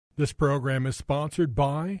This program is sponsored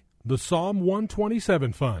by the Psalm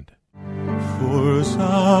 127 Fund. For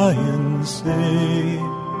Zion's sake,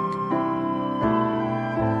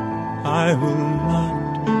 I will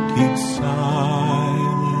not keep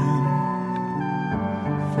silent.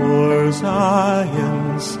 For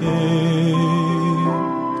Zion's sake,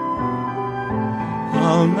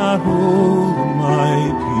 I'll not hold my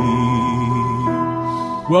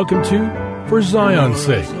peace. Welcome to For Zion's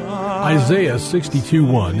Sake. Isaiah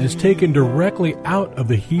 62:1 is taken directly out of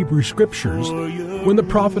the Hebrew Scriptures when the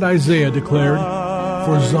prophet Isaiah declared,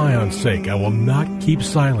 "For Zion's sake I will not keep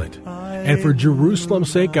silent, and for Jerusalem's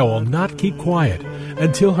sake I will not keep quiet,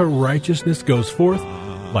 until her righteousness goes forth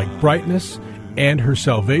like brightness, and her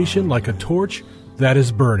salvation like a torch that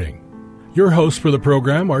is burning." Your hosts for the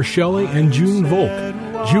program are Shelley and June Volk,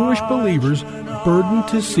 Jewish believers burdened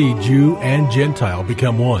to see Jew and Gentile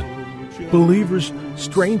become one. Believers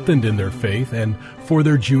strengthened in their faith, and for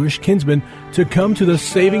their Jewish kinsmen to come to the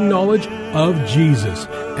saving knowledge of Jesus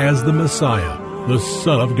as the Messiah, the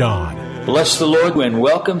Son of God. Bless the Lord and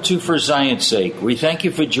welcome to For Zion's Sake. We thank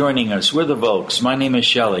you for joining us. We're the Volks. My name is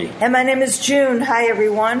Shelley. And my name is June. Hi,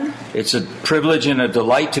 everyone. It's a privilege and a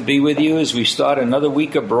delight to be with you as we start another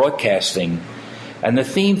week of broadcasting. And the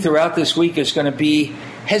theme throughout this week is going to be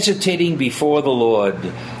hesitating before the Lord.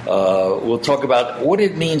 We'll talk about what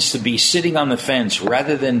it means to be sitting on the fence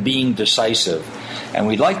rather than being decisive. And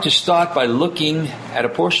we'd like to start by looking at a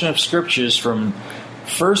portion of scriptures from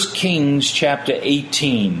 1 Kings chapter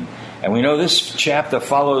 18. And we know this chapter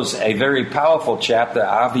follows a very powerful chapter,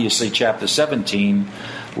 obviously chapter 17,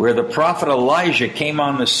 where the prophet Elijah came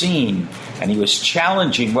on the scene and he was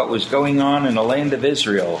challenging what was going on in the land of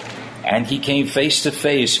Israel. And he came face to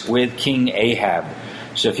face with King Ahab.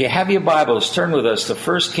 So if you have your Bibles, turn with us to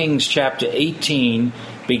 1 Kings chapter 18,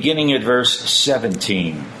 beginning at verse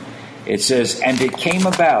 17. It says, "And it came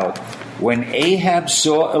about, when Ahab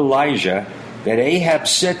saw Elijah, that Ahab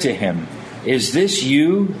said to him, 'Is this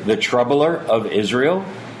you, the troubler of Israel?'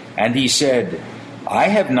 And he said, 'I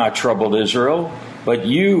have not troubled Israel, but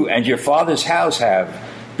you and your father's house have,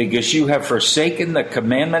 because you have forsaken the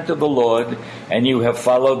commandment of the Lord, and you have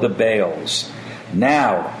followed the Baals.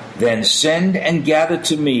 Now, then send and gather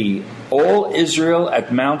to me all Israel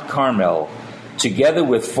at Mount Carmel, together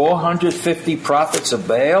with 450 prophets of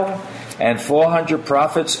Baal and 400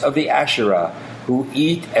 prophets of the Asherah, who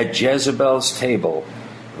eat at Jezebel's table."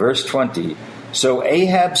 Verse 20, "So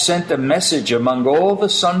Ahab sent a message among all the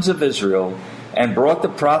sons of Israel, and brought the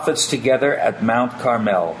prophets together at Mount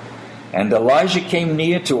Carmel. And Elijah came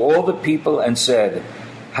near to all the people and said,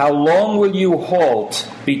 'How long will you halt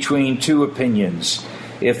between two opinions?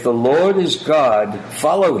 If the Lord is God,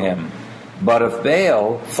 follow him. But if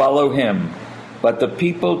Baal, follow him.' But the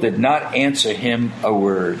people did not answer him a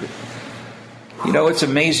word." You know, it's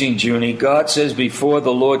amazing, Junie. God says before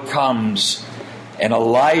the Lord comes, an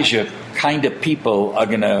Elijah kind of people are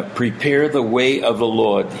going to prepare the way of the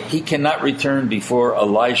Lord. He cannot return before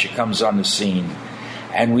Elijah comes on the scene.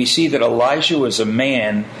 And we see that Elijah was a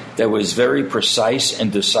man that was very precise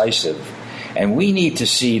and decisive. And we need to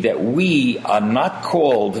see that we are not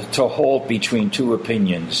called to halt between two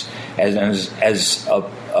opinions. As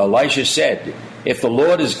Elijah said, if the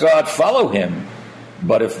Lord is God, follow him.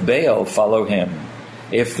 But if Baal, follow him.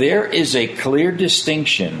 If there is a clear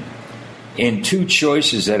distinction in two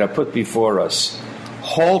choices that are put before us,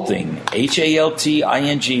 halting,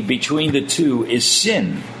 H-A-L-T-I-N-G, between the two is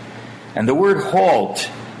sin. And the word halt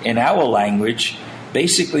in our language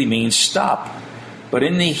basically means stop. But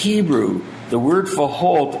in the Hebrew, the word for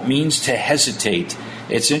halt means to hesitate.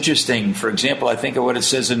 It's interesting. For example, I think of what it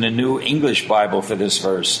says in the New English Bible for this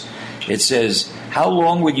verse. It says, "How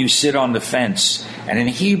long would you sit on the fence?" And in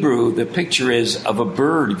Hebrew, the picture is of a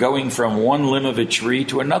bird going from one limb of a tree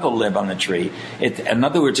to another limb on the tree. In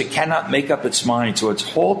other words, it cannot make up its mind, so it's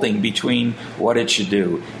halting between what it should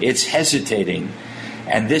do. It's hesitating.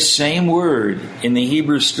 And this same word in the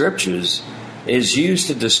Hebrew Scriptures is used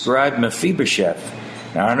to describe Mephibosheth.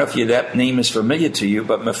 Now, I don't know if that name is familiar to you,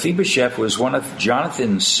 but Mephibosheth was one of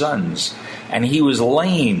Jonathan's sons, and he was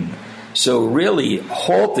lame. So really,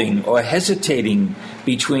 halting or hesitating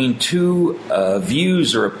between two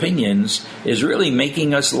views or opinions is really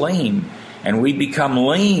making us lame. And we become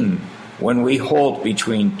lame when we halt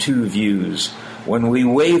between two views, when we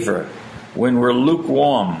waver, when we're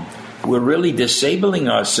lukewarm. We're really disabling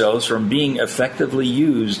ourselves from being effectively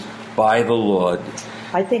used by the Lord.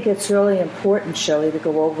 I think it's really important, Shelley, to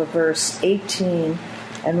go over verse 18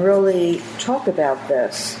 and really talk about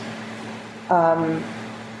this.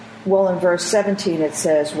 Well, in verse 17 it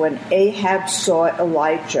says, "When Ahab saw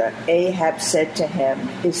Elijah, Ahab said to him,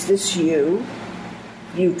 'Is this you,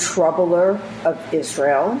 you troubler of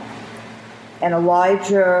Israel? And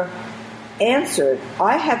Elijah answered,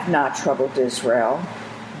 I have not troubled Israel,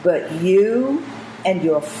 but you and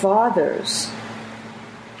your father's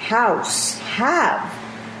house have,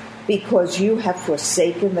 because you have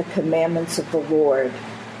forsaken the commandments of the Lord,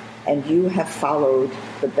 and you have followed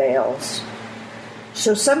the Baals.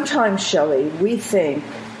 So sometimes, Shelley, we think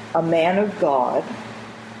a man of God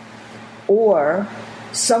or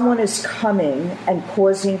someone is coming and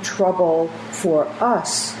causing trouble for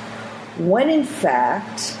us, when in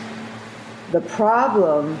fact the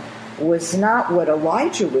problem was not what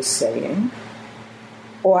Elijah was saying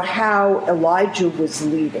or how Elijah was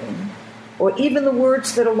leading or even the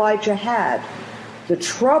words that Elijah had. The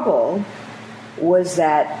trouble was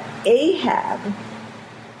that Ahab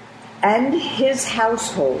and his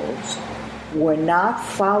household were not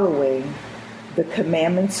following the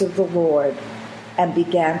commandments of the Lord and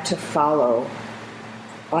began to follow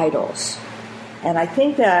idols. And I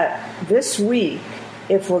think that this week,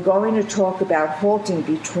 if we're going to talk about halting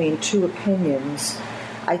between two opinions,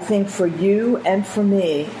 I think for you and for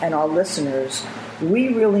me and our listeners, we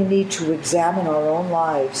really need to examine our own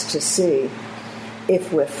lives to see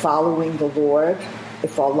if we're following the Lord,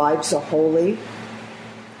 if our lives are holy,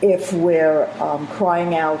 if we're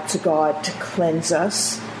crying out to God to cleanse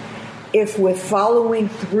us, if we're following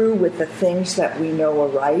through with the things that we know are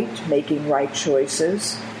right, making right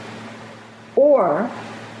choices, or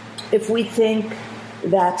if we think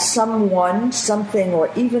that someone, something,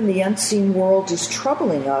 or even the unseen world is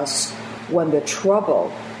troubling us when the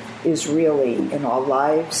trouble is really in our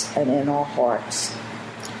lives and in our hearts.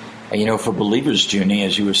 You know, for believers, Junie,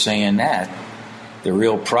 as you were saying that, the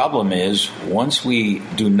real problem is once we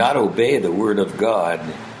do not obey the word of God,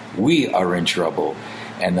 we are in trouble.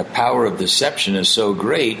 And the power of deception is so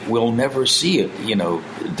great, we'll never see it. You know,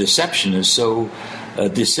 deception is so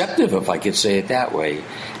deceptive, if I could say it that way.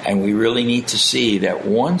 And we really need to see that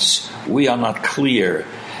once we are not clear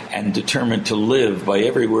and determined to live by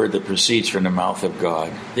every word that proceeds from the mouth of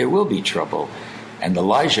God, there will be trouble. And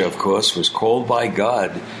Elijah, of course, was called by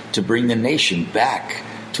God to bring the nation back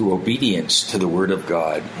to obedience to the word of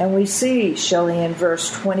God. And we see, Shelley, in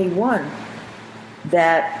verse 21,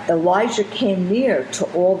 that Elijah came near to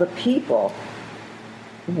all the people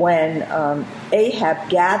when Ahab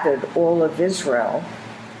gathered all of Israel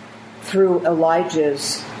through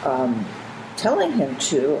Elijah's telling him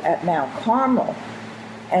to at Mount Carmel.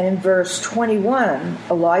 And in verse 21,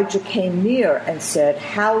 Elijah came near and said,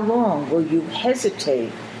 how long will you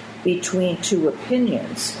hesitate between two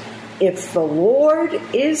opinions? If the Lord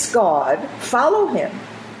is God, follow him.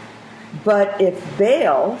 But if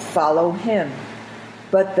Baal, follow him.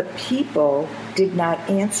 But the people did not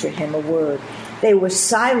answer him a word. They were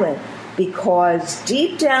silent because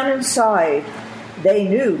deep down inside, they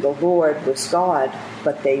knew the Lord was God,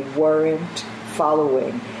 but they weren't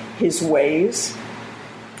following his ways,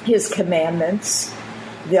 his commandments.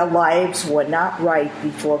 Their lives were not right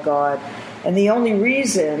before God. And the only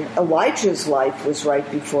reason Elijah's life was right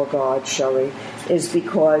before God, Shelley, is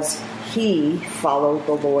because he followed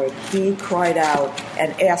the Lord. He cried out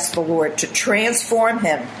and asked the Lord to transform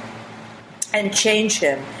him and change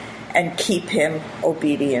him and keep him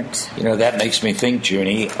obedient. You know, that makes me think,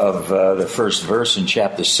 Junie, of the first verse in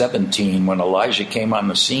chapter 17 when Elijah came on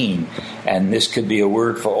the scene. And this could be a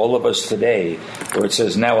word for all of us today, where it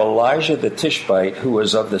says, now Elijah the Tishbite, who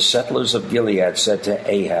was of the settlers of Gilead, said to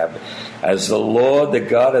Ahab, as the Lord, the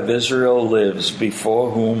God of Israel, lives,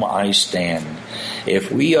 before whom I stand.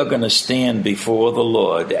 If we are going to stand before the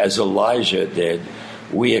Lord, as Elijah did,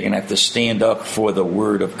 we are going to have to stand up for the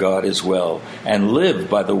Word of God as well and live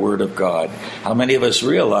by the Word of God. How many of us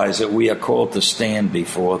realize that we are called to stand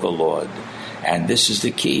before the Lord? And this is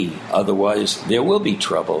the key. Otherwise, there will be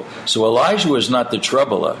trouble. So Elijah was not the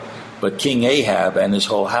troubler, but King Ahab and his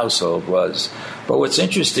whole household was. But what's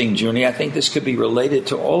interesting, Junie, I think this could be related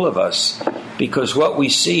to all of us, because what we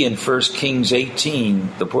see in 1 Kings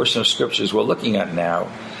 18, the portion of scriptures we're looking at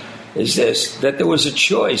now, is this, that there was a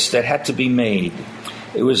choice that had to be made.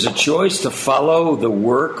 It was a choice to follow the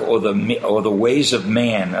work or the ways of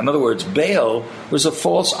man. In other words, Baal was a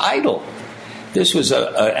false idol. This was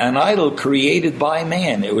an idol created by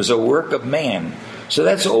man. It was a work of man. So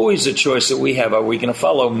that's always a choice that we have. Are we going to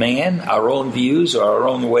follow man, our own views, or our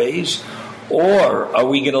own ways? Or are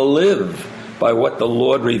we going to live by what the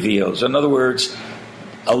Lord reveals? In other words,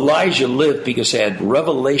 Elijah lived because he had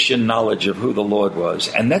revelation knowledge of who the Lord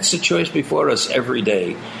was. And that's the choice before us every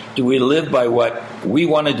day. Do we live by what we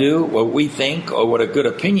want to do, what we think, or what a good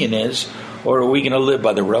opinion is? Or are we going to live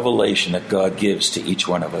by the revelation that God gives to each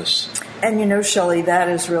one of us? And you know, Shelley, that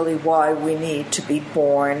is really why we need to be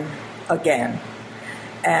born again.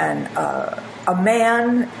 And a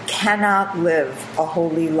man cannot live a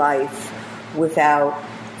holy life without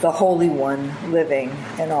the Holy One living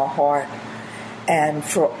in our heart. And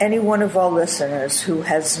for any one of our listeners who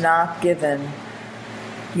has not given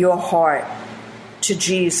your heart to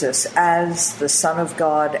Jesus as the Son of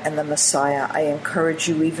God and the Messiah, I encourage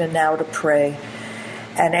you even now to pray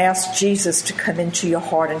and ask Jesus to come into your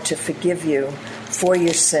heart and to forgive you for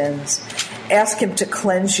your sins. Ask him to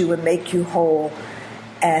cleanse you and make you whole,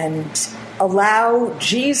 and allow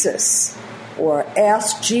Jesus, or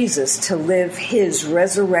ask Jesus to live his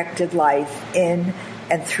resurrected life in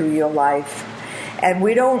and through your life. And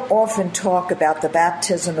we don't often talk about the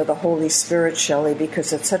baptism of the Holy Spirit, Shelley,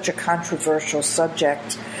 because it's such a controversial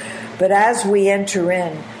subject. But as we enter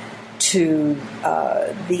in to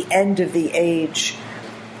the end of the age,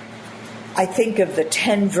 I think of the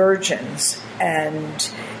 10 virgins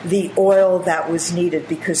and the oil that was needed,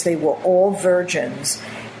 because they were all virgins,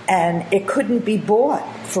 and it couldn't be bought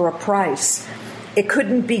for a price. It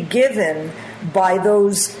couldn't be given by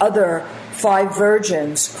those other 5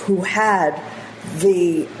 virgins who had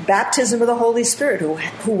the baptism of the Holy Spirit,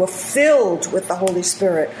 who were filled with the Holy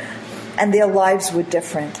Spirit, and their lives were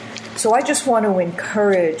different. So I just want to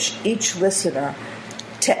encourage each listener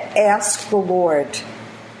to ask the Lord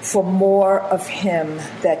for more of him,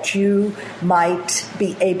 that you might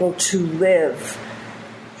be able to live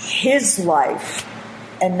his life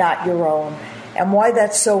and not your own. And why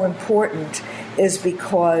that's so important is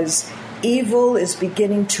because evil is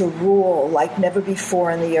beginning to rule like never before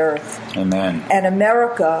in the earth. Amen. And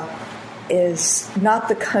America is not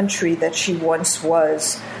the country that she once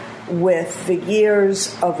was, with the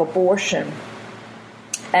years of abortion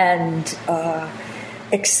and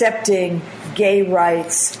accepting gay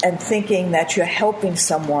rights and thinking that you're helping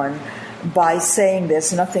someone by saying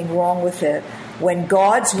there's nothing wrong with it, when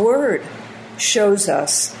God's word shows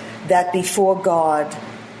us that before God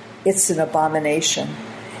it's an abomination.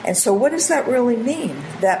 And so what does that really mean?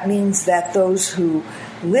 That means that those who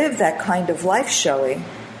live that kind of life, Shelley,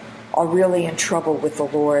 are really in trouble with the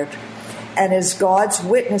Lord. And as God's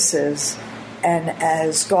witnesses and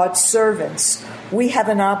as God's servants, we have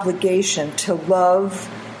an obligation to love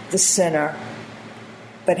the sinner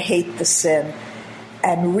but hate the sin,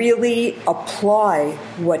 and really apply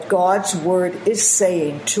what God's word is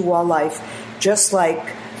saying to our life, just like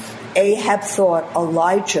Ahab thought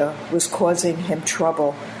Elijah was causing him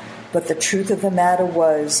trouble. But the truth of the matter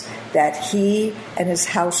was that he and his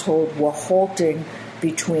household were halting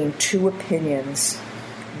between 2 opinions,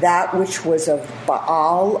 that which was of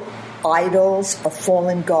Baal, idols, a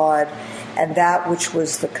fallen god, and that which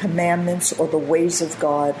was the commandments or the ways of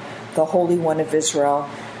God, the Holy One of Israel,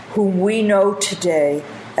 whom we know today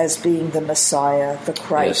as being the Messiah, the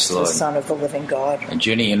Christ, yes, the Son of the living God. And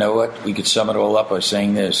Ginny, you know what? We could sum it all up by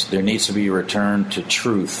saying this. There needs to be a return to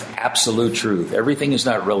truth, absolute truth. Everything is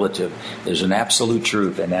not relative. There's an absolute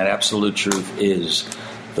truth, and that absolute truth is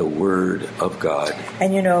the Word of God.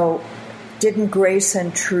 And you know, didn't grace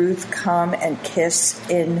and truth come and kiss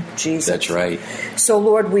in Jesus? That's right. So,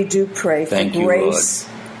 Lord, we do pray Thank for you, grace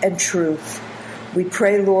Lord. and truth. We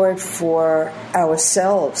pray, Lord, for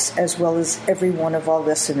ourselves as well as every one of our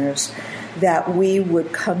listeners, that we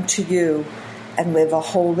would come to you and live a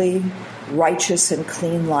holy, righteous, and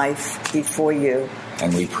clean life before you.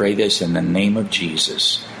 And we pray this in the name of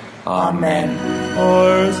Jesus. Amen.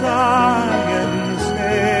 For Zion's sake.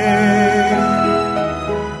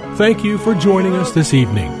 Thank you for joining us this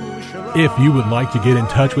evening. If you would like to get in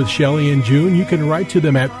touch with Shelley and June, you can write to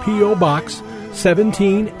them at P.O. Box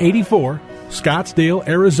 1784, Scottsdale,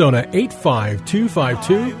 Arizona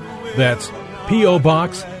 85252. That's P.O.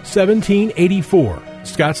 Box 1784,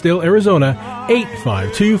 Scottsdale, Arizona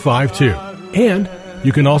 85252. And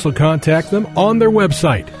you can also contact them on their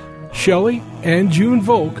website,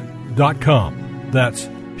 ShelleyandJuneVolk.com. That's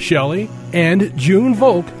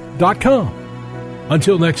ShelleyandJuneVolk.com.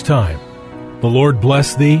 Until next time, the Lord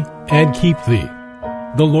bless thee and keep thee.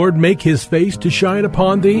 The Lord make his face to shine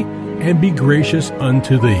upon thee and be gracious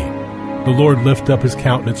unto thee. The Lord lift up his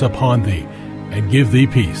countenance upon thee and give thee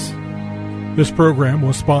peace. This program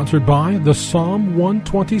was sponsored by the Psalm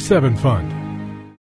 127 Fund.